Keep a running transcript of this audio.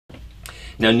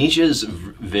Now, Nietzsche's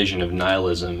vision of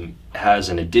nihilism has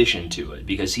an addition to it,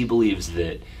 because he believes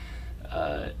that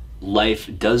life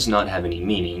does not have any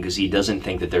meaning, because he doesn't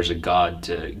think that there's a God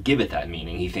to give it that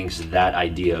meaning. He thinks that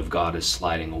idea of God is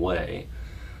sliding away.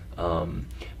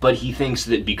 But he thinks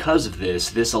that because of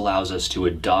this allows us to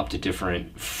adopt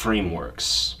different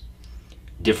frameworks,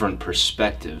 different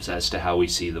perspectives as to how we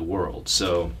see the world.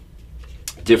 So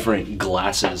different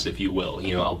glasses, if you will.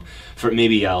 You know,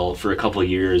 for a couple of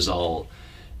years, I'll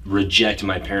reject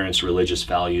my parents' religious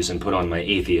values and put on my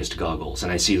atheist goggles,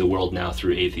 and I see the world now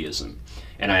through atheism,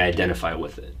 and I identify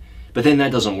with it. But then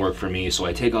that doesn't work for me, so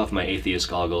I take off my atheist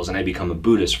goggles and I become a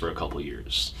Buddhist for a couple of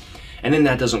years. And then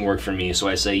that doesn't work for me, so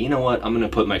I say, you know what, I'm going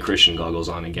to put my Christian goggles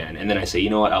on again. And then I say,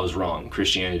 you know what, I was wrong.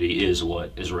 Christianity is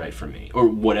what is right for me, or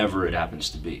whatever it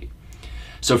happens to be.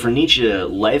 So for Nietzsche,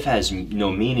 life has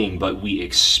no meaning, but we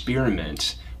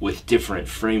experiment with different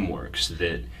frameworks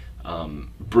that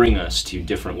bring us to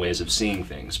different ways of seeing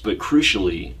things. But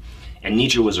crucially, and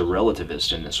Nietzsche was a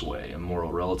relativist in this way, a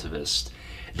moral relativist,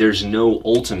 there's no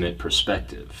ultimate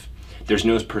perspective. There's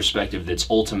no perspective that's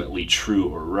ultimately true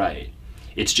or right.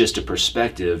 It's just a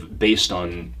perspective based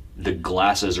on the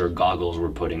glasses or goggles we're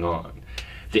putting on.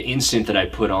 The instant that I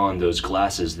put on those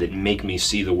glasses that make me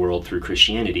see the world through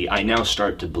Christianity, I now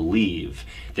start to believe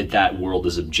that that world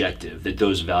is objective, that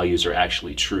those values are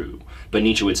actually true. But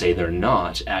Nietzsche would say they're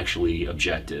not actually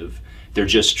objective. They're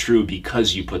just true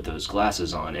because you put those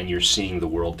glasses on and you're seeing the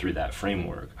world through that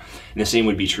framework. And the same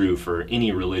would be true for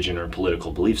any religion or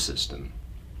political belief system.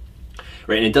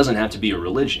 Right? And it doesn't have to be a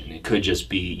religion. It could just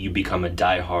be you become a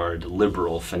diehard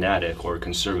liberal fanatic or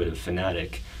conservative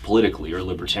fanatic politically, or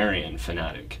libertarian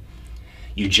fanatic.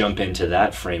 You jump into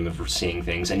that frame of seeing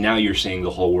things, and now you're seeing the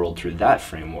whole world through that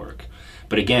framework.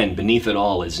 But again, beneath it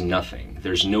all is nothing.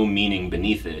 There's no meaning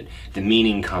beneath it. The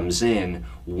meaning comes in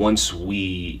once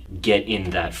we get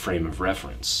in that frame of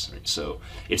reference. Right? So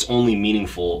it's only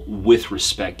meaningful with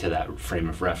respect to that frame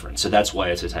of reference. So that's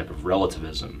why it's a type of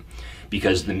relativism,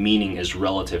 because the meaning is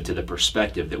relative to the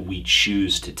perspective that we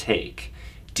choose to take.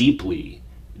 Deeply,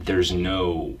 there's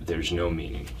no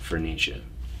meaning for Nietzsche.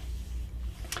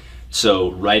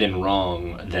 So right and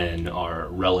wrong then are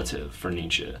relative for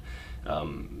Nietzsche.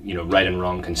 Right and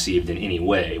wrong conceived in any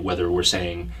way, whether we're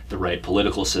saying the right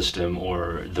political system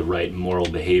or the right moral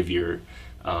behavior,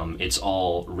 it's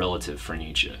all relative for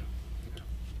Nietzsche.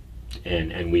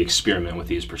 And we experiment with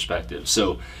these perspectives.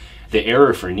 So the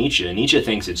error for Nietzsche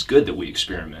thinks it's good that we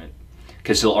experiment,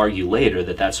 because he'll argue later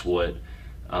that that's what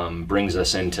brings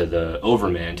us into the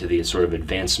overman, to the sort of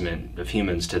advancement of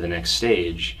humans to the next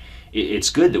stage. It's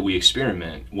good that we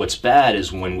experiment. What's bad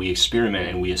is when we experiment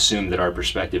and we assume that our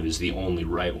perspective is the only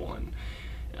right one.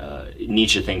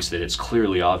 Nietzsche thinks that it's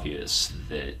clearly obvious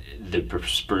that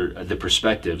the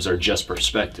perspectives are just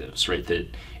perspectives, right?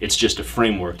 That it's just a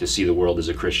framework to see the world as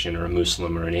a Christian or a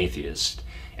Muslim or an atheist.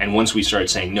 And once we start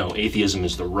saying, no, atheism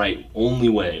is the right only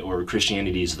way, or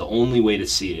Christianity is the only way to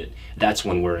see it, that's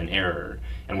when we're in error,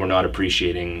 and we're not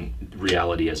appreciating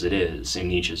reality as it is, in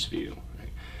Nietzsche's view.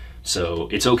 So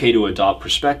it's okay to adopt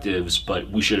perspectives, but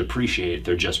we should appreciate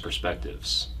they're just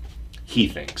perspectives, he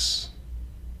thinks.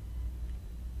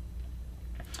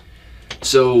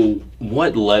 So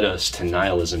what led us to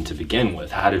nihilism to begin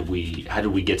with? How did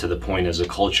we get to the point as a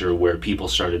culture where people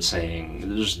started saying,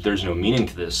 there's no meaning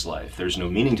to this life, there's no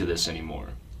meaning to this anymore?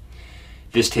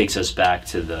 This takes us back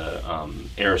to the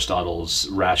Aristotle's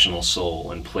rational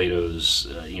soul and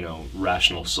Plato's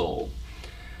rational soul.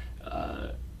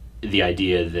 The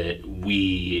idea that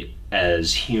we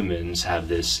as humans have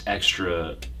this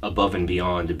extra above and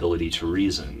beyond ability to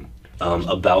reason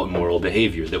about moral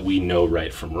behavior, that we know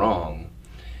right from wrong.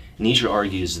 Nietzsche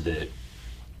argues that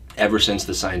ever since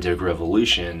the scientific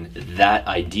revolution, that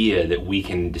idea that we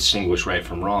can distinguish right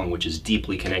from wrong, which is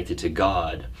deeply connected to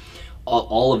God,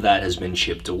 all of that has been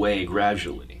chipped away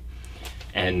gradually.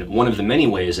 And one of the many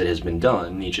ways it has been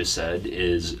done, Nietzsche said,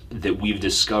 is that we've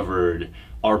discovered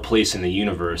our place in the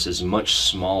universe is much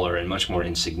smaller and much more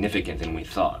insignificant than we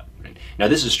thought. Right? Now,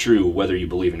 this is true whether you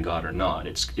believe in God or not.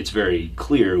 It's very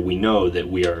clear. We know that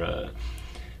we are a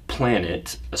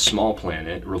planet, a small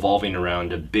planet, revolving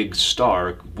around a big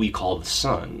star we call the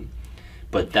sun.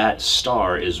 But that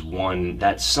sun is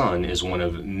one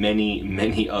of many,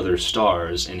 many other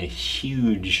stars in a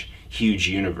huge, huge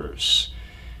universe.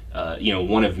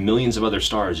 One of millions of other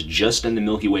stars just in the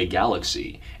Milky Way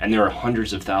galaxy, and there are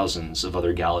hundreds of thousands of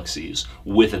other galaxies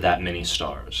with that many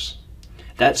stars.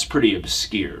 That's pretty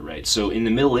obscure, right? So in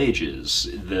the Middle Ages,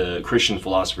 the Christian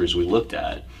philosophers we looked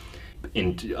at,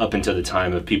 up until the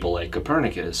time of people like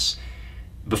Copernicus,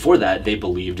 before that they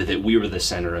believed that we were the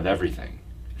center of everything,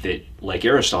 that, like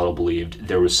Aristotle believed,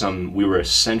 we were a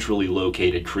centrally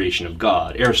located creation of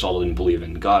God. Aristotle didn't believe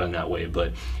in God in that way,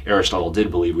 but Aristotle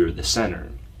did believe we were the center.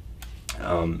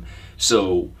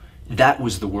 So that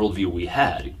was the worldview we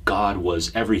had. God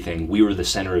was everything. We were the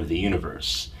center of the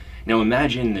universe. Now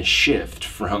imagine the shift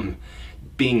from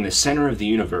being the center of the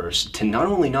universe to not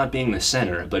only not being the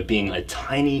center, but being a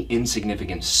tiny,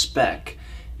 insignificant speck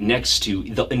next to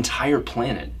the entire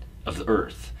planet of the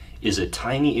Earth is a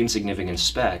tiny, insignificant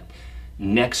speck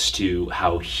next to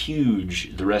how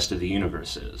huge the rest of the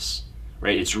universe is,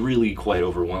 right? It's really quite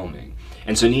overwhelming.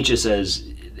 And so Nietzsche says,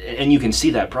 and you can see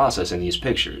that process in these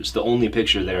pictures. The only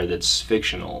picture there that's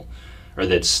fictional, or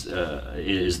that's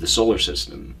is the solar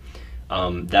system.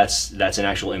 That's an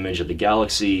actual image of the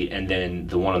galaxy, and then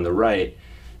the one on the right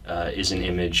is an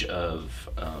image of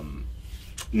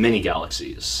many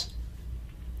galaxies.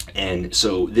 And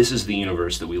so this is the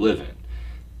universe that we live in.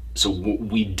 So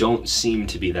we don't seem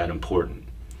to be that important.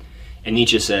 And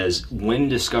Nietzsche says, when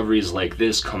discoveries like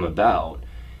this come about,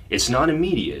 it's not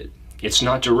immediate, it's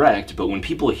not direct, but when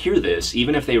people hear this,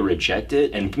 even if they reject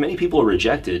it, and many people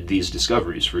rejected these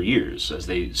discoveries for years, as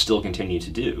they still continue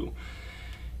to do,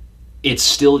 it's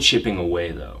still chipping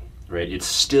away though, right? It's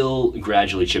still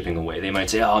gradually chipping away. They might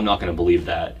say, oh, I'm not going to believe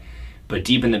that. But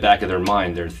deep in the back of their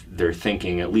mind, they're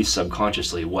thinking, at least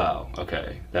subconsciously, wow,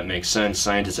 okay, that makes sense.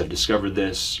 Scientists have discovered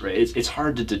this, right? It's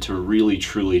hard to really,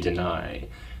 truly deny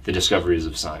the discoveries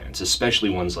of science, especially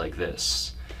ones like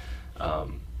this,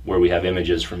 where we have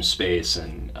images from space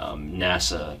and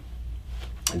NASA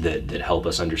that help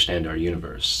us understand our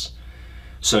universe.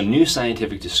 So new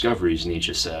scientific discoveries,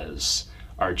 Nietzsche says,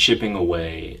 are chipping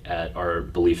away at our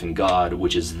belief in God,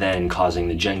 which is then causing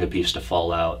the Jenga piece to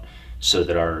fall out, so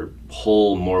that our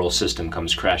whole moral system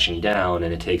comes crashing down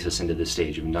and it takes us into the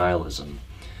stage of nihilism.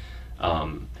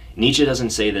 Nietzsche doesn't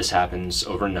say this happens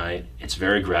overnight. It's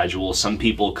very gradual. Some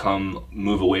people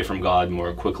move away from God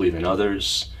more quickly than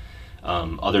others.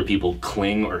 Other people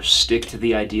cling or stick to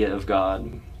the idea of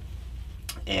God.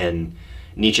 And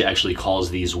Nietzsche actually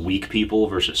calls these weak people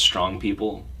versus strong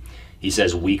people. He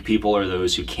says weak people are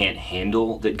those who can't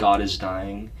handle that God is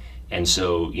dying. And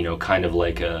so, kind of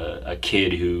like a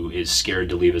kid who is scared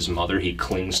to leave his mother, he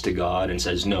clings to God and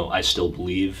says, no, I still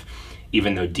believe,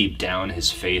 even though deep down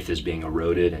his faith is being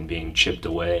eroded and being chipped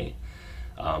away.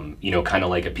 Kind of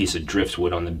like a piece of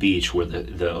driftwood on the beach where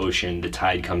the ocean, the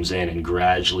tide comes in and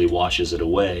gradually washes it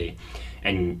away.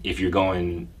 And if you're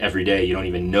going every day, you don't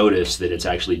even notice that it's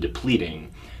actually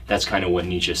depleting. That's kind of what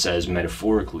Nietzsche says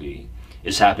metaphorically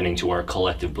is happening to our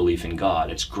collective belief in God.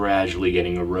 It's gradually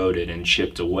getting eroded and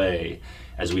chipped away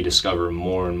as we discover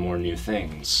more and more new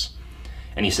things.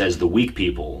 And he says the weak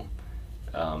people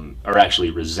are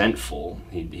actually resentful.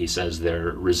 He says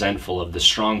they're resentful of the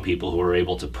strong people who are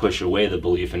able to push away the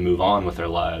belief and move on with their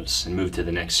lives and move to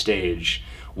the next stage.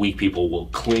 Weak people will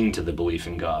cling to the belief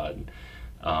in God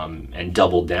and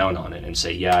double down on it and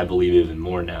say, yeah, I believe even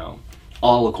more now,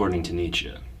 all according to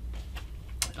Nietzsche.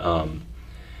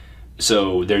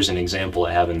 So there's an example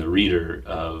I have in the reader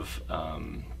of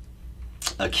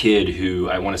a kid who,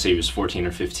 I want to say he was 14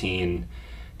 or 15,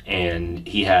 and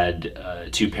he had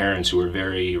two parents who were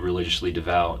very religiously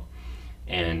devout,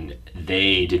 and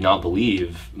they did not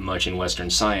believe much in Western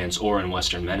science or in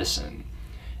Western medicine.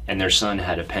 And their son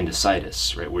had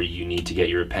appendicitis, right, where you need to get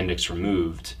your appendix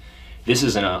removed. This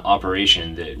is an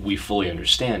operation that we fully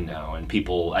understand now, and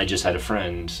I just had a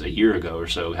friend a year ago or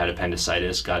so had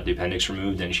appendicitis, got the appendix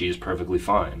removed, and she is perfectly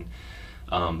fine.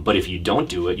 But if you don't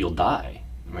do it, you'll die,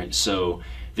 right? So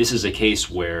this is a case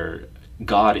where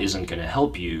God isn't going to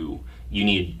help you. You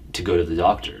need to go to the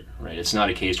doctor, right? It's not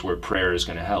a case where prayer is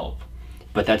going to help.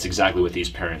 But that's exactly what these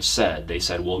parents said. They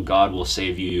said, well, God will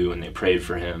save you, and they prayed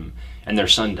for him, and their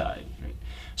son died. Right?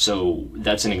 So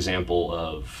that's an example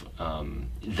of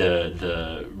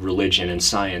the religion and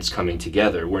science coming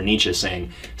together, where Nietzsche is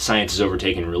saying science has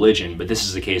overtaken religion, but this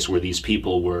is the case where these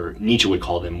people were, Nietzsche would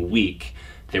call them weak.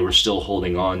 They were still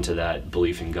holding on to that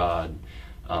belief in God.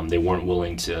 They weren't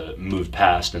willing to move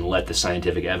past and let the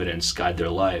scientific evidence guide their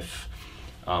life.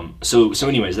 So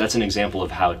anyways, that's an example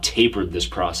of how tapered this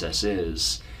process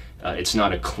is. It's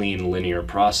not a clean, linear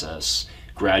process.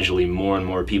 Gradually, more and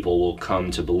more people will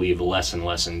come to believe less and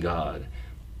less in God,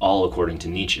 all according to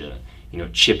Nietzsche,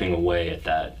 chipping away at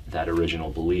that original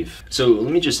belief. So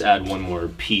let me just add one more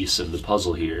piece of the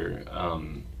puzzle here,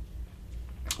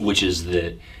 which is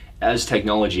that as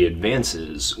technology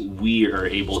advances, we are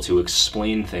able to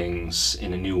explain things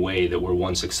in a new way that were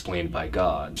once explained by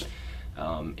God.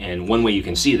 And one way you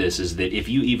can see this is that if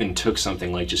you even took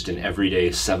something like just an everyday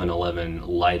 7-Eleven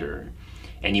lighter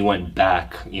and you went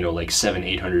back, like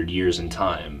 700-800 years in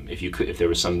time, if there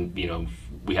was some,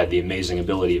 we had the amazing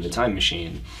ability of a time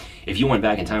machine. If you went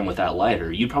back in time with that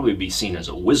lighter, you'd probably be seen as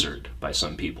a wizard by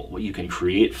some people. What, you can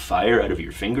create fire out of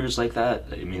your fingers like that?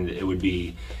 I mean, it would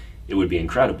be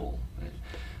incredible.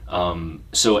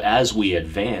 So as we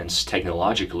advance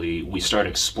technologically, we start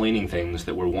explaining things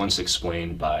that were once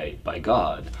explained by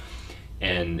God.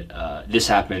 And this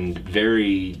happened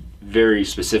very, very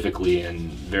specifically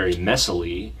and very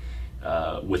messily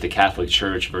with the Catholic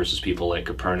Church versus people like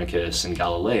Copernicus and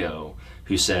Galileo,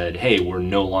 who said, hey, we're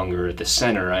no longer at the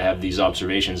center. I have these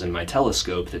observations in my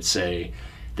telescope that say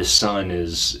the sun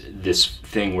is this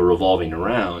thing we're revolving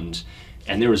around.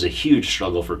 And there was a huge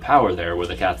struggle for power there, where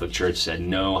the Catholic Church said,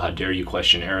 no, how dare you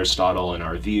question Aristotle and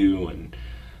our view? And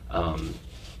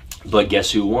but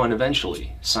guess who won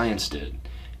eventually? Science did.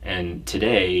 And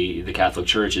today, the Catholic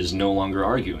Church is no longer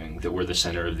arguing that we're the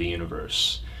center of the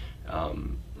universe.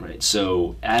 Right?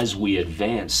 So as we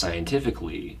advance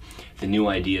scientifically, the new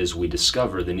ideas we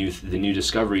discover, the new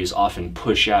discoveries often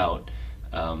push out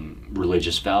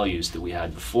religious values that we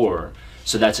had before.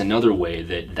 So that's another way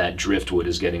that driftwood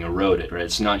is getting eroded, right?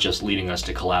 It's not just leading us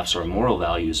to collapse our moral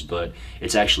values, but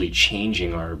it's actually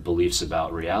changing our beliefs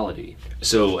about reality.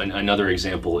 So another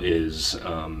example is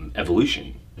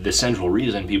evolution. The central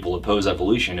reason people oppose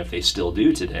evolution, if they still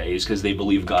do today, is because they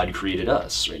believe God created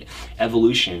us, right?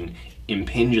 Evolution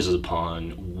impinges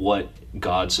upon what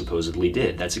God supposedly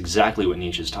did. That's exactly what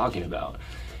Nietzsche is talking about.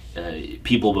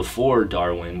 People before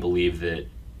Darwin believed that,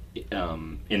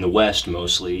 in the West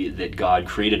mostly, that God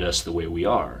created us the way we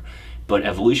are. But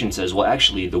evolution says, well,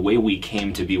 actually, the way we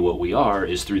came to be what we are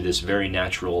is through this very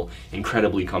natural,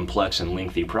 incredibly complex and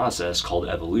lengthy process called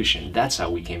evolution. That's how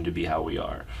we came to be how we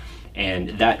are. And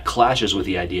that clashes with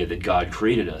the idea that God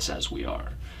created us as we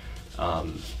are,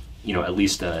 at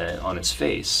least on its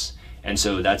face. And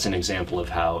so that's an example of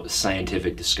how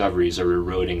scientific discoveries are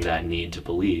eroding that need to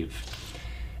believe.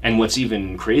 And what's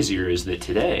even crazier is that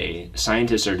today,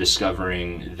 scientists are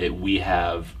discovering that we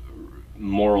have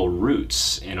moral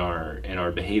roots in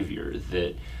our behavior,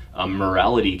 that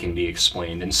morality can be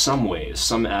explained in some ways.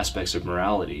 Some aspects of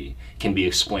morality can be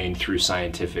explained through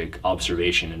scientific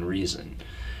observation and reason.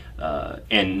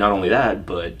 And not only that,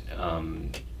 but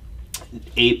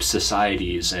ape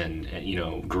societies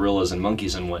and gorillas and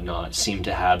monkeys and whatnot seem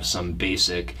to have some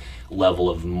basic level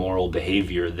of moral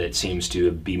behavior that seems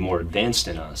to be more advanced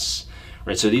in us,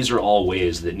 right? So these are all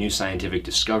ways that new scientific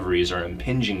discoveries are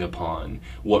impinging upon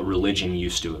what religion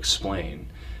used to explain.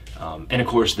 And of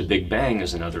course, the Big Bang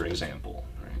is another example,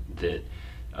 right?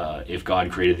 That if God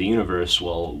created the universe,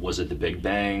 well, was it the Big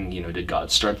Bang? Did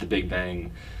God start the Big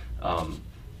Bang?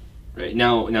 Right.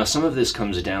 Now, some of this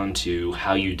comes down to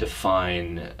how you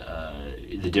define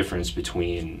the difference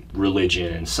between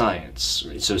religion and science.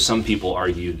 Right? So some people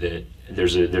argue that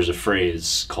there's a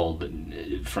phrase called,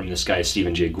 from this guy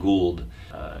Stephen Jay Gould,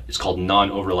 it's called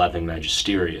non-overlapping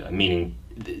magisteria, meaning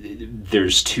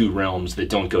there's two realms that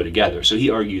don't go together. So he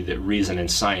argued that reason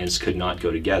and science could not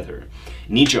go together.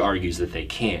 Nietzsche argues that they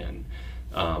can.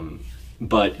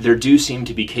 But there do seem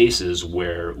to be cases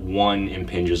where one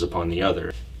impinges upon the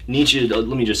other. Nietzsche, let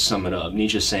me just sum it up.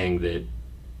 Nietzsche's saying that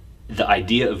the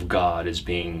idea of God is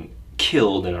being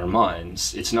killed in our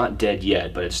minds. It's not dead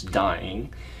yet, but it's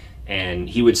dying. And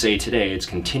he would say today it's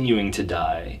continuing to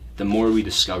die. The more we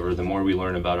discover, the more we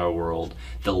learn about our world,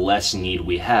 the less need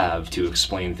we have to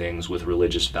explain things with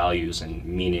religious values and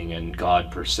meaning and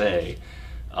God per se,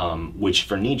 which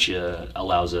for Nietzsche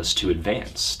allows us to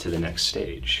advance to the next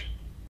stage.